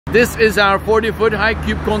This is our 40-foot high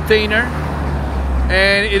cube container,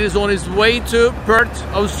 and it is on its way to Perth,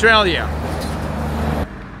 Australia.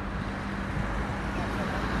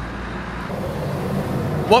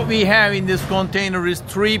 What we have in this container is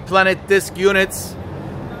 3 PlanetDISK units,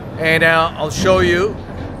 and I'll show you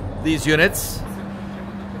these units.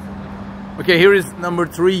 Okay, here is number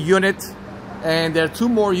 3 unit, and there are 2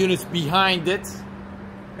 more units behind it,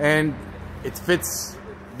 and it fits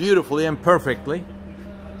beautifully and perfectly.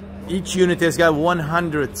 Each unit has got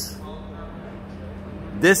 100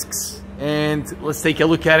 disks, and let's take a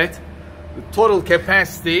look at it. The total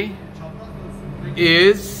capacity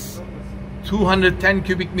is 210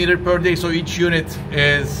 cubic meter per day, so each unit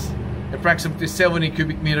is approximately 70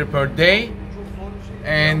 cubic meter per day.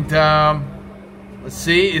 And let's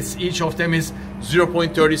see, each of them is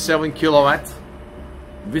 0.37 kilowatt,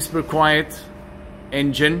 whisper quiet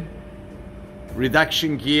engine,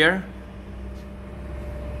 reduction gear,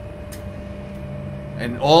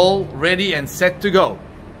 and all ready and set to go.